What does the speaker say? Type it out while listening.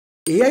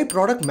AI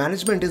product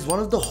management is one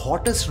of the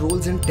hottest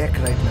roles in tech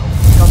right now.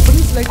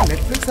 Companies like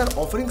Netflix are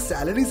offering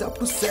salaries up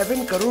to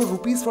 7 crore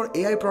rupees for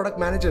AI product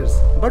managers.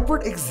 But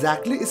what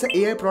exactly is an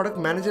AI product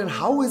manager and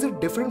how is it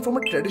different from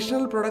a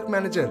traditional product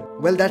manager?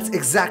 Well, that's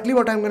exactly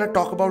what I'm gonna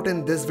talk about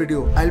in this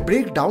video. I'll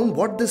break down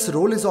what this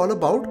role is all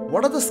about,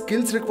 what are the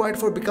skills required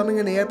for becoming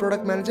an AI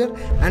product manager,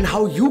 and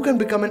how you can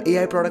become an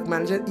AI product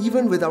manager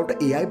even without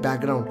an AI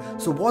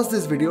background. So watch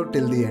this video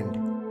till the end.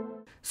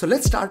 So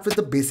let's start with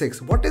the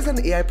basics. What is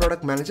an AI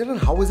product manager and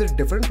how is it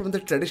different from the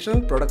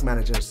traditional product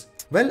managers?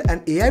 Well,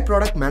 an AI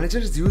product manager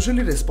is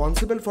usually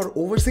responsible for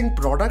overseeing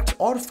products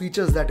or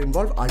features that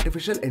involve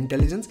artificial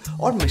intelligence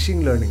or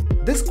machine learning.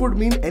 This could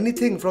mean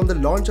anything from the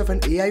launch of an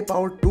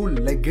AI-powered tool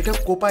like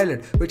GitHub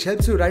Copilot, which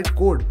helps you write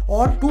code,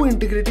 or to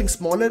integrating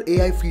smaller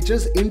AI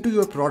features into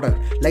your product,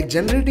 like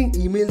generating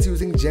emails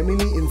using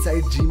Gemini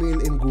inside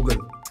Gmail in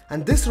Google.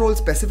 And this role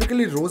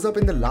specifically rose up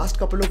in the last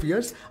couple of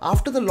years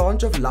after the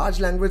launch of large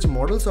language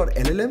models or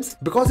LLMs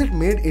because it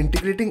made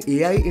integrating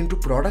AI into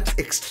products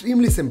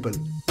extremely simple.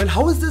 Well,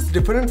 how is this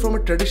different from a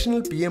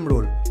traditional PM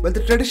role? Well,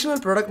 the traditional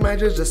product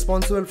manager is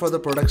responsible for the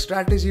product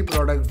strategy,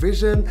 product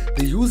vision,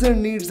 the user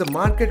needs, the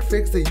market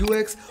fix, the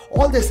UX,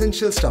 all the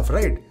essential stuff,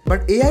 right?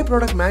 But AI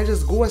product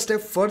managers go a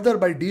step further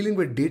by dealing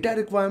with data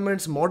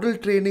requirements, model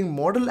training,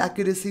 model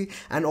accuracy,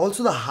 and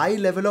also the high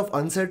level of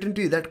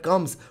uncertainty that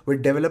comes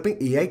with developing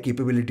AI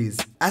capabilities.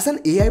 As an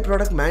AI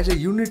product manager,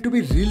 you need to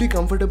be really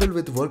comfortable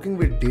with working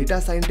with data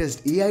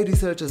scientists, AI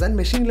researchers, and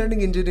machine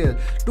learning engineers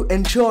to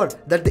ensure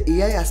that the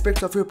AI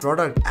aspects of your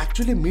product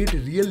actually meet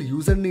real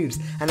user needs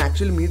and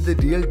actually meet the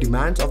real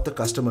demands of the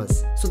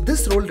customers. So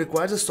this role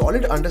requires a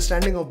solid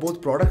understanding of both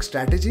product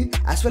strategy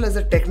as well as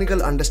a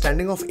technical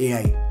understanding of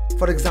AI.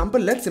 For example,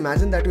 let's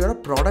imagine that you are a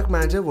product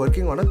manager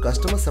working on a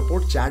customer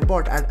support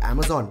chatbot at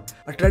Amazon.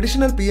 A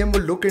traditional PM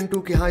will look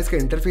into कि हाँ इसका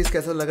interface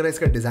कैसा लग रहा है,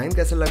 इसका design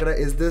कैसा लग रहा है,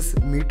 is this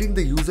meeting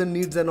the user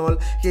needs and all,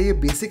 क्या ये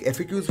basic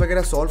FAQs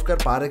वगैरह solve कर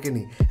पा रहा है कि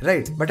नहीं,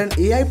 right? But an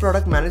AI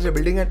product manager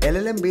building an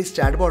LLM based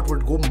chatbot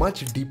would go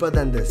much deeper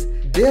than this.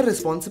 They are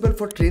responsible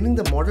for training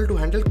the model to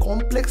handle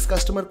complex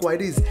customer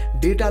queries,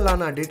 data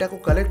लाना, data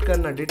को collect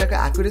करना, data का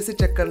accuracy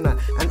check करना,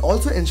 and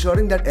also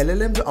ensuring that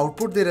LLM जो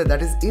output दे रहा है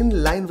that is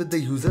in line with the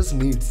user's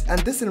needs. And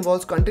this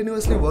involves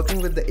continuously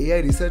working with the AI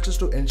researchers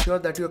to ensure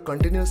that you are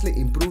continuously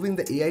improving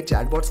the AI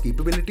chatbot's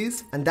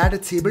capabilities and that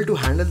it's able to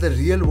handle the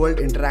real world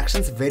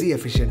interactions very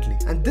efficiently.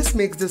 And this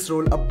makes this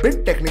role a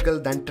bit technical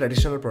than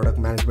traditional product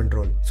management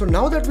role. So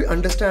now that we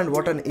understand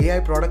what an AI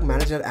product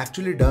manager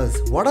actually does,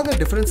 what are the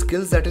different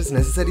skills that is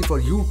necessary for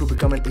you to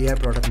become an AI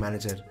product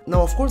manager?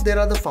 Now, of course, there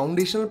are the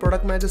foundational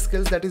product manager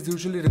skills that is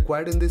usually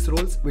required in these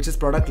roles, which is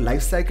product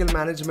lifecycle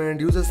management,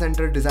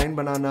 user-centered design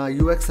banana,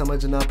 UX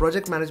samajhna,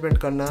 project management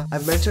karna.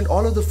 I've mentioned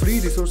all of the free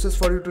resources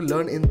for you to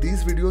learn in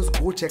these videos.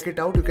 Go check it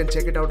out. You can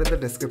check it out in the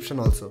description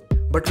also.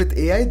 But with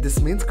AI, this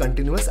means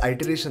continuous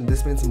iteration.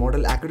 This means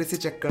model accuracy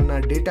check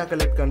karna, data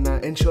collect karna,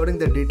 ensuring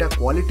the data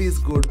quality is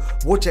good,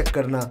 wo check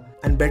karna,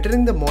 and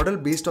bettering the model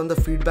based on the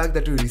feedback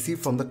that you receive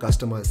from the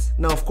customers.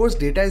 Now, of course,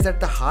 data is at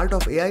the heart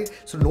of AI.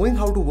 So knowing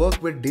how to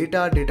work with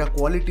data, data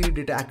quality,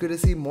 data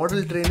accuracy,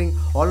 model training,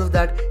 all of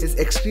that is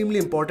extremely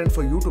important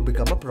for you to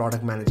become a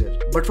product manager.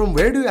 But from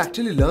where do you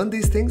actually learn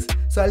these things?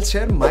 So I'll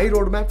share my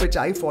roadmap which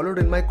I followed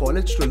in my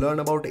college to learn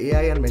about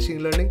AI and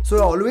machine learning. So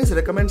I always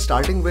recommend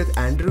starting with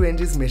Andrew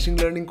Ng's machine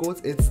learning course.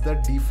 It's the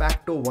de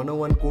facto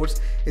 101 course.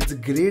 It's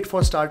great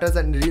for starters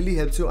and really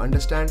helps you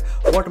understand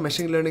what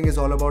machine learning is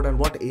all about and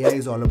what AI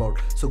is all about.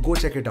 So go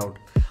check it out.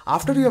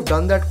 After you have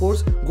done that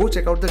course, go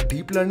check out the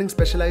deep learning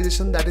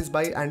specialization that is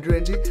by Andrew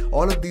Ng.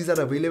 All of these are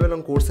available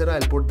on Coursera.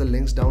 I'll put the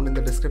links down in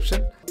the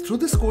description. Through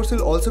this course,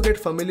 you'll also get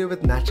familiar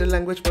with natural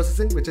language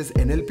processing, which is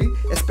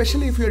NLP,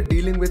 especially if you're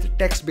dealing with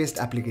text-based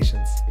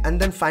applications. And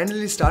then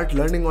finally start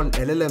learning on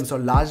LLMs or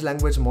large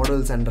language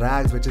models and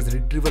RAGs, which is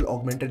retrieval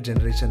augmented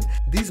generation.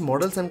 These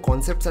models and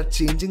concepts are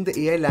changing the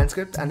AI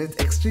landscape and it's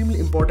extremely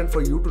important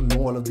for you to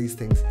know all of these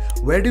things.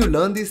 Where do you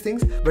learn these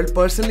things? Well,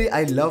 personally,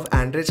 I love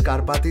Andrej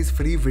Karpathy's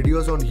free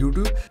videos on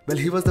YouTube. Well,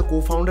 he was the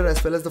co-founder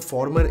as well as the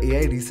former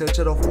AI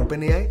researcher of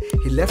OpenAI.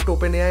 He left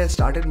OpenAI and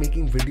started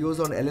making videos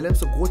on LLM,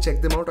 so go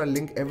check them out. I'll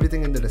link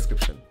everything in the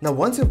description. Now,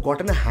 once you've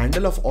gotten a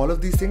handle of all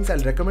of these things, I'll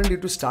recommend you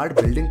to start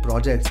building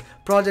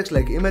projects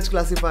like image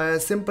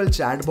classifiers, simple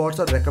chatbots,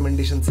 or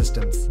recommendation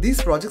systems.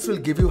 These projects will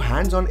give you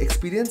hands-on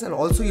experience and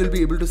also you'll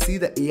be able to see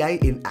the AI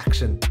in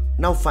action.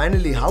 Now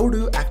finally, how do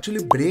you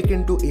actually break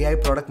into AI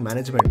product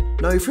management?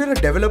 Now if you're a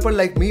developer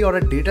like me or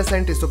a data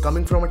scientist, so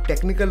coming from a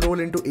technical role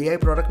into AI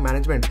product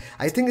management,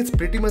 I think it's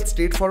pretty much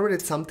straightforward.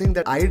 It's something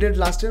that I did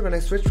last year when I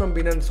switched from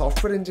being a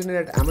software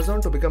engineer at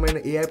Amazon to become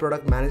an AI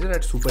product manager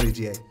at Super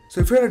AGI.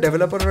 So if you're a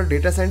developer or a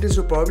data scientist,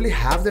 you probably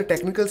have the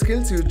technical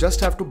skills. You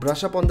just have to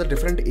brush up on the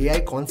different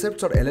AI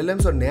concepts or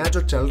LLMs or naya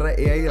jo chal raha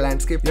hai AI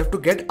landscape. You have to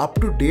get up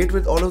to date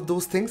with all of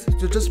those things.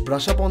 So just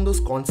brush up on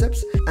those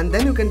concepts and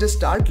then you can just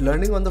start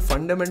learning on the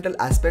fundamentals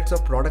fundamental aspects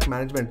of product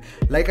management.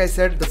 Like I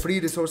said, the free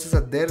resources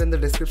are there in the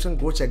description,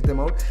 go check them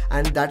out,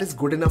 and that is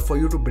good enough for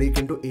you to break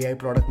into AI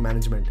product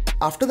management.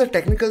 After the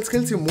technical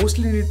skills, you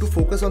mostly need to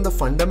focus on the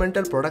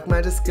fundamental product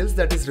manager skills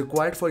that is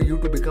required for you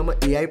to become an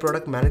AI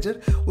product manager.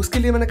 उसके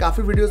लिए मैंने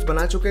काफी videos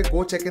बना चुके हैं,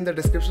 go check in the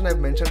description.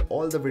 I've mentioned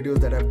all the videos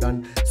that I've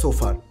done so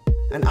far.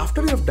 And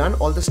after you have done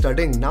all the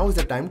studying, now is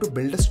the time to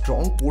build a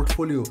strong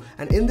portfolio.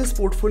 And in this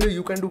portfolio,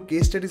 you can do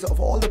case studies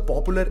of all the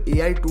popular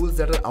AI tools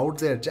that are out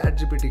there,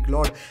 ChatGPT,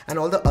 Cort, and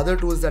all the other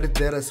tools that is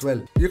there as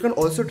well. You can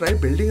also try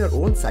building your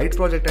own side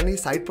project. And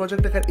this side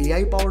project अगर AI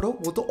powered हो,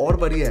 वो तो और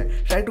बढ़िया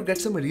है. Try to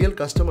get some real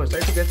customers,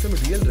 try to get some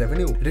real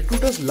revenue.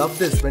 Recruiters love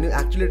this when you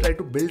actually try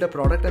to build a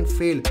product and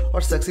fail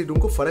or succeed.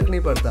 उनको फर्क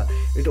नहीं पड़ता.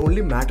 It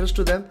only matters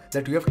to them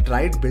that you have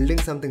tried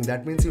building something.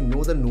 That means you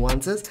know the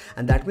nuances,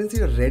 and that means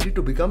you are ready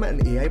to become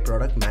an AI product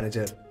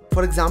manager.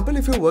 For example,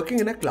 if you're working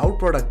in a cloud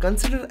product,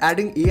 consider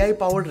adding AI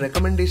powered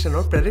recommendation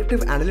or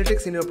predictive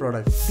analytics in your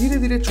product. धीरे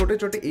धीरे छोटे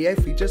छोटे AI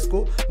features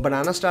को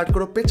बनाना start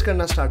करो, pitch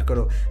करना start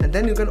करो, and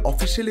then you can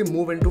officially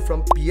move into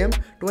from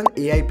PM to an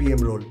AI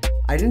PM role.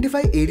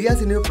 Identify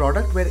areas in your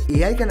product where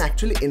AI can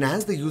actually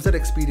enhance the user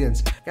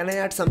experience. Can I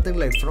add something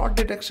like fraud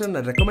detection,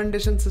 a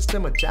recommendation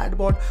system, a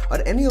chatbot,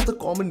 or any of the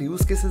common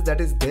use cases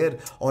that is there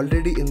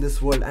already in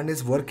this world and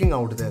is working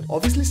out there?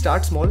 Obviously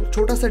start small,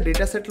 छोटा सा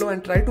data set low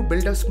and try to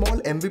build a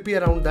small MVP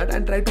around that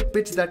and try to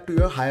pitch that to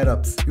your higher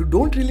ups. You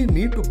don't really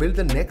need to build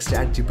the next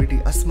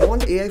ChatGPT. A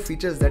small AI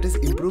features that is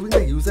improving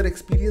the user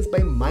experience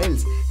by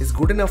miles is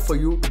good enough for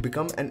you to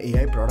become an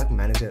AI product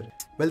manager.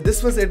 Well, this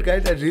was it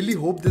guys. I really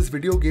hope this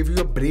video gave you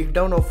a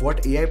breakdown of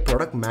what AI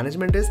product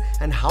management is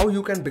and how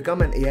you can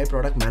become an AI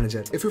product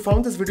manager. If you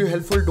found this video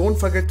helpful, don't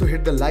forget to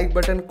hit the like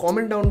button,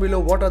 comment down below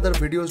what other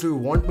videos do you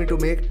want me to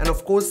make, and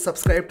of course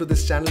subscribe to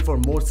this channel for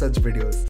more such videos.